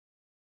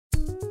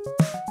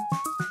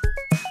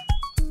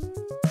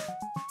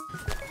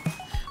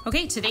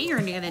Okay, today you're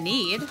gonna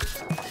need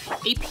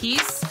a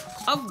piece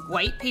of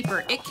white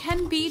paper. It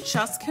can be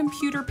just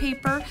computer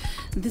paper.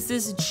 This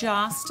is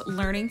just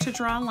learning to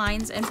draw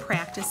lines and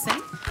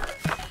practicing.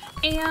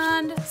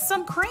 And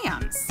some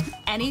crayons,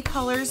 any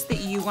colors that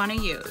you wanna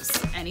use,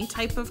 any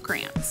type of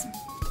crayons.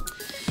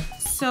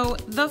 So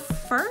the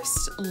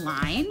first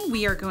line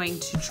we are going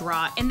to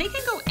draw, and they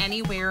can go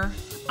anywhere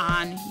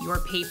on your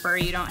paper.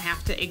 You don't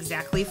have to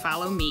exactly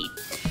follow me.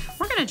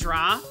 We're gonna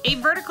draw a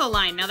vertical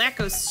line. Now that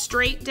goes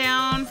straight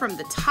down from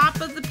the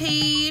top of the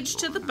page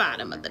to the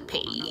bottom of the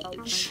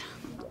page.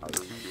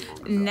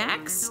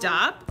 Next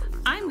up,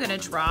 I'm gonna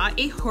draw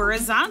a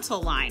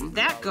horizontal line.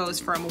 That goes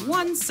from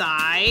one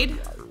side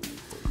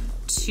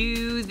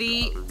to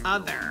the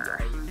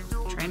other.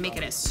 Try and make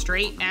it as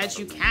straight as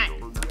you can.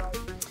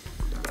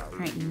 All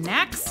right,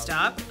 next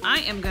up, I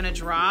am gonna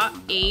draw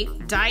a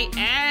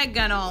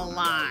diagonal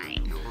line.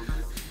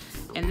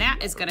 And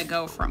that is gonna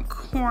go from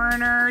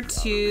corner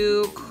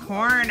to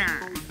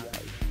corner.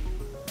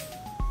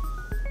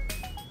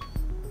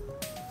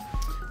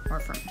 Or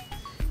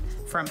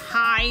from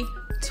high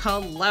to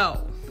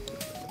low.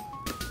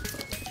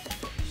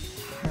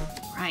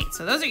 All right,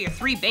 so those are your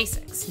three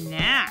basics.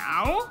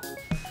 Now,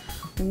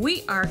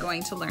 we are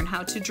going to learn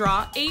how to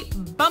draw a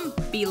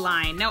bumpy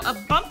line. Now, a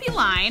bumpy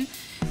line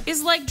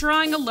is like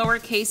drawing a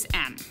lowercase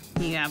m.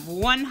 You have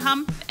one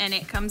hump and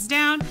it comes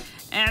down,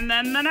 and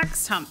then the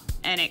next hump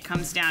and it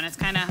comes down. It's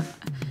kind of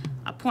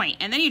a point.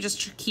 And then you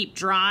just keep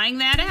drawing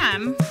that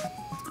M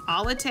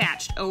all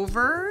attached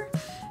over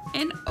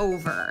and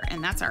over.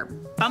 And that's our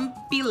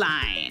bumpy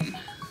line.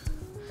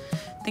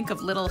 Think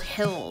of little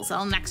hills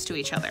all next to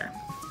each other.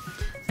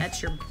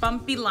 That's your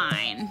bumpy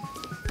line.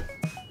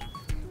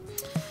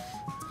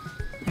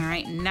 All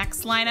right,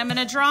 next line I'm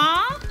gonna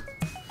draw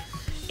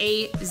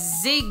a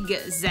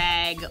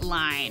zigzag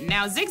line.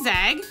 Now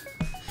zigzag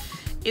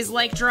is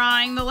like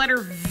drawing the letter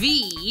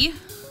V.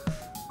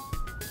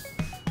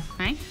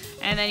 Okay.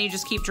 And then you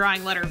just keep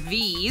drawing letter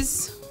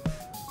V's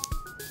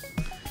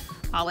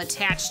all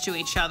attached to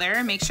each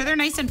other. Make sure they're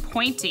nice and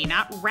pointy,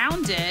 not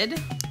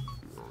rounded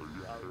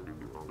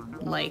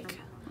like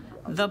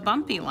the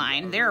bumpy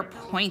line. They're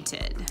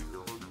pointed.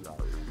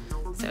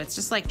 So it's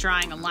just like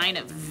drawing a line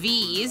of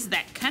V's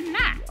that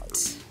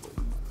connect.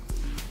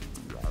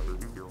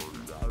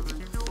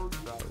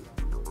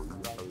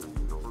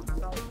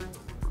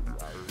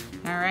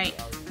 All right,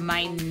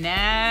 my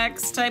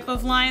next type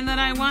of line that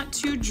I want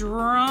to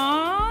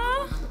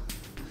draw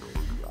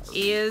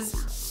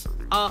is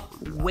a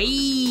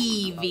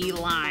wavy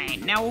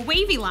line. Now, a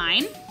wavy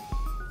line,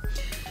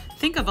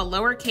 think of a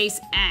lowercase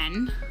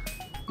n,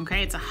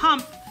 okay? It's a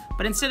hump,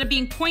 but instead of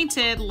being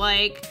pointed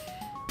like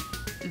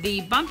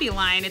the bumpy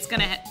line, it's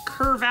gonna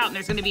curve out and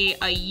there's gonna be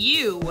a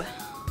U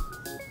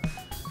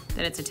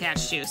that it's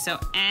attached to. So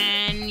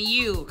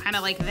NU, kind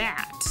of like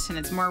that, and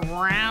it's more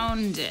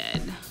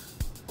rounded.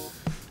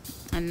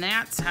 And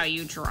that's how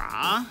you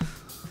draw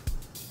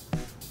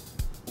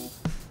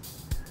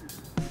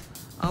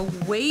a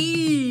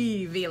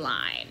wavy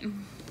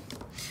line.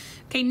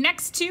 Okay,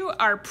 next two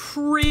are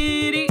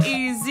pretty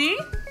easy.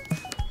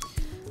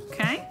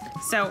 Okay,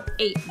 so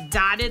a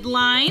dotted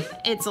line,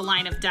 it's a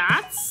line of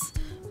dots.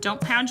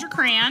 Don't pound your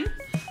crayon.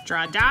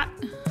 Draw a dot,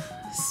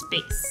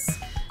 space,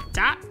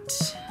 dot,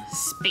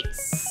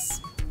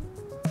 space.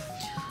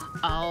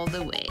 All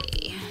the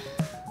way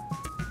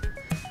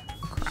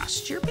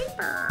across your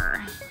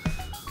paper.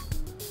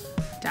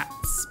 Dot,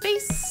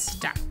 space,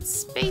 dot,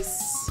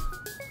 space.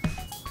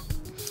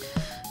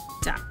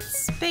 Dot,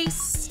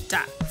 space,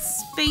 dot,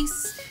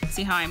 space.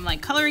 See how I'm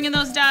like coloring in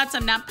those dots?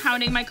 I'm not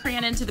pounding my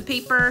crayon into the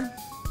paper.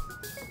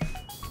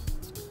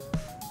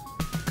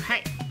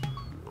 Okay.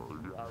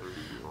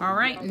 All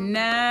right,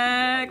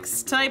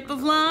 next type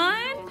of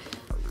line,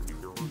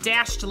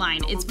 dashed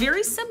line. It's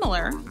very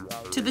similar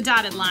to the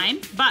dotted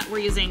line, but we're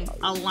using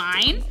a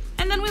line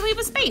and then we leave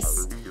a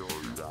space.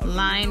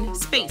 Line,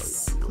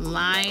 space,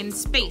 line,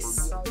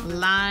 space,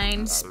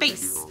 line,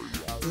 space,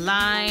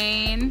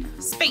 line,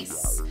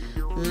 space,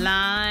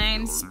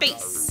 line,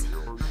 space,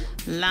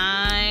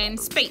 line,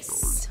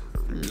 space,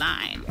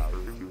 line.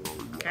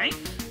 Okay,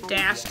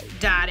 dashed,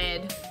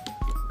 dotted.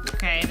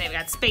 Okay, they've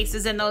got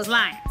spaces in those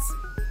lines.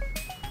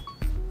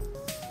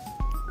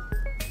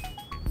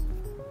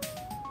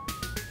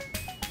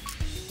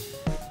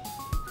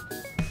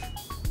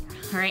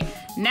 All right,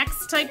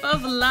 next type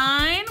of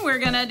line we're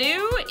gonna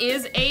do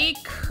is a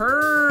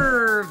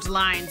curved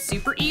line.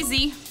 Super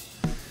easy.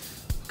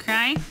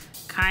 Okay,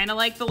 kind of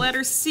like the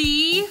letter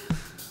C.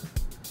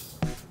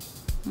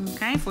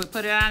 Okay, if we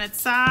put it on its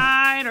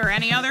side or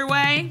any other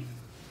way,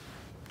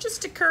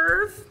 just a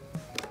curve.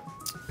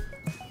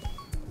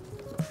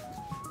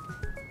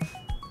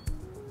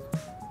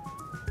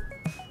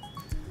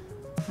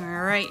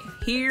 All right,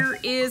 here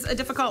is a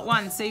difficult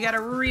one, so you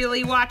gotta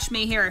really watch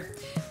me here.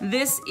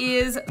 This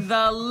is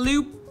the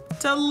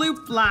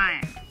loop-to-loop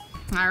line,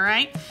 all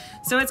right?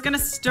 So it's gonna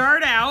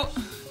start out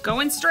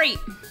going straight.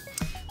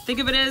 Think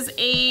of it as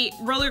a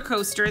roller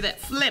coaster that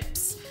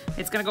flips.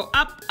 It's gonna go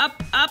up,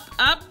 up, up,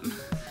 up,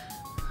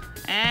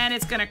 and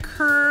it's gonna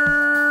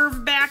curve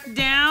back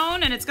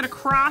down and it's gonna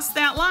cross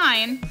that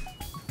line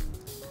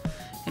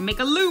and make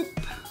a loop.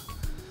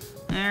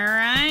 All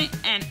right,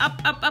 and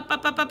up, up, up,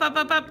 up, up, up, up,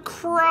 up, up,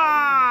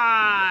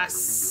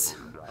 cross.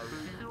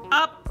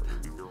 Up,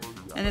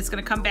 and it's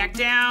gonna come back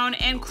down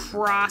and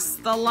cross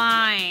the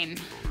line.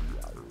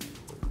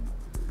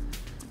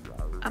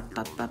 Up,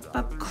 up, up,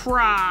 up,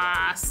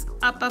 cross.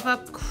 Up, up,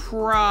 up,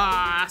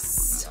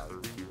 cross.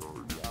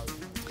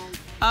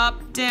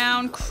 Up,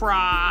 down,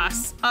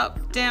 cross.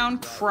 Up, down,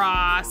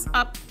 cross.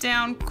 Up,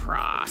 down,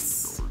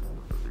 cross.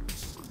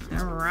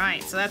 All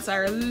right, so that's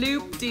our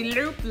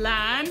loop-de-loop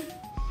line.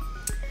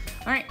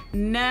 All right,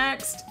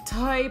 next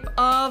type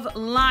of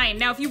line.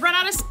 Now, if you run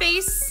out of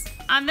space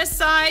on this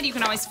side, you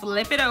can always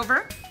flip it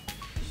over.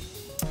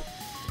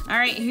 All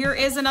right, here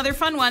is another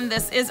fun one.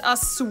 This is a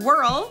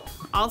swirl,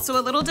 also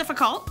a little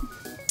difficult.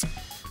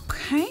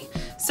 Okay,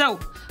 so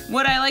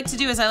what I like to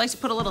do is I like to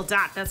put a little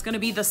dot. That's gonna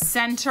be the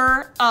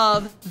center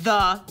of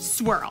the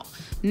swirl.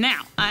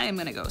 Now, I am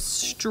gonna go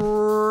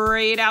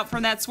straight out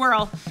from that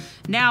swirl.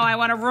 Now I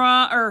wanna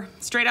run, or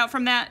straight out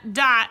from that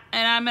dot,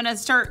 and I'm gonna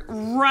start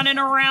running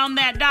around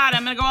that dot.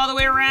 I'm gonna go all the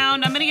way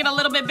around. I'm gonna get a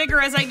little bit bigger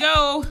as I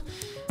go,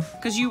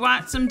 because you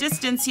want some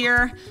distance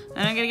here.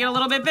 And I'm gonna get a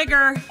little bit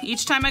bigger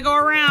each time I go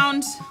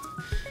around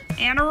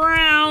and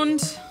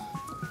around.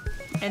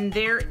 And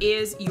there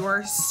is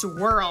your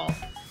swirl.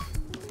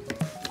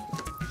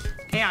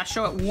 Okay, I'll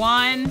show it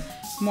one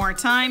more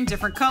time,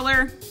 different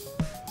color.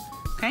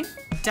 Okay,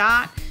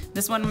 dot.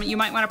 This one you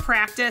might want to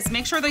practice.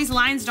 Make sure these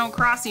lines don't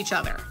cross each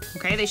other.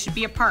 Okay, they should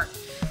be apart.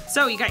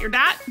 So you got your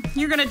dot.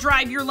 You're gonna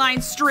drive your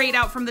line straight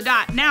out from the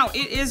dot. Now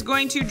it is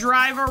going to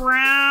drive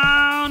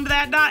around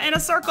that dot in a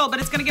circle, but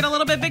it's gonna get a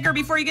little bit bigger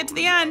before you get to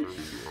the end.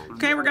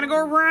 Okay, we're gonna go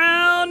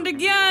around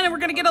again, and we're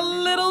gonna get a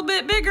little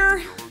bit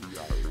bigger.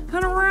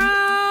 And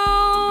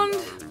around,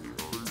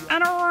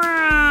 and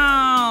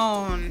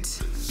around.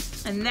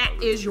 And that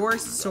is your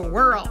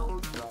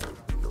swirl.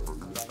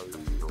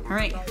 All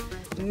right,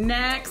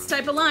 next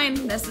type of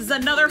line. This is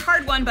another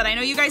hard one, but I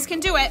know you guys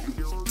can do it.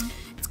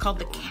 It's called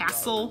the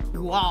castle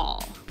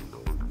wall.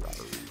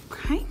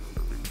 Okay.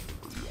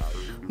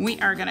 We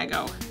are gonna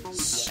go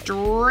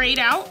straight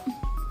out.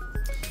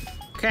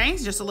 Okay,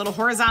 it's just a little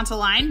horizontal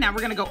line. Now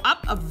we're gonna go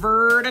up a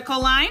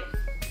vertical line.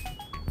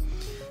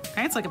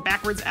 Okay, it's like a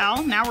backwards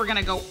L. Now we're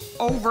gonna go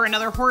over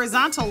another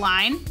horizontal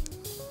line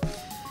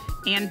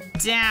and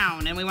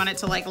down, and we want it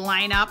to like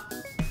line up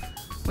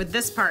with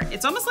this part.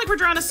 It's almost like we're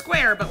drawing a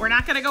square, but we're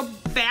not gonna go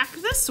back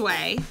this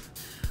way.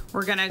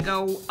 We're gonna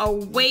go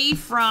away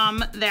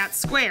from that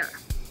square.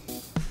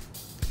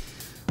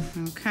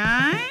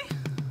 Okay,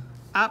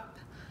 up,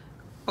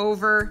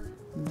 over,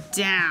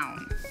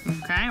 down.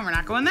 Okay, we're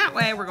not going that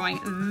way, we're going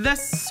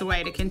this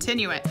way to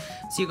continue it.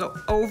 So you go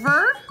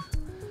over,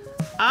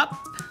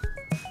 up,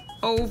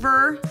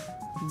 over,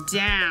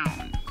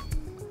 down.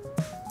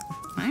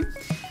 Okay.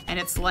 And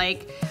it's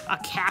like a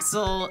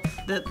castle,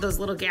 those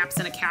little gaps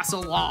in a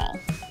castle wall.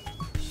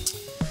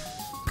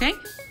 Okay,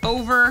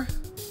 over,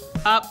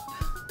 up,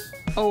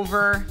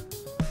 over,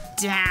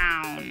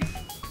 down.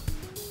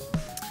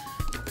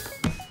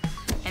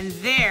 And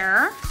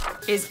there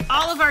is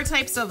all of our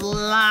types of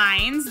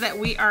lines that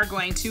we are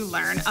going to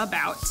learn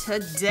about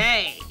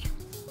today.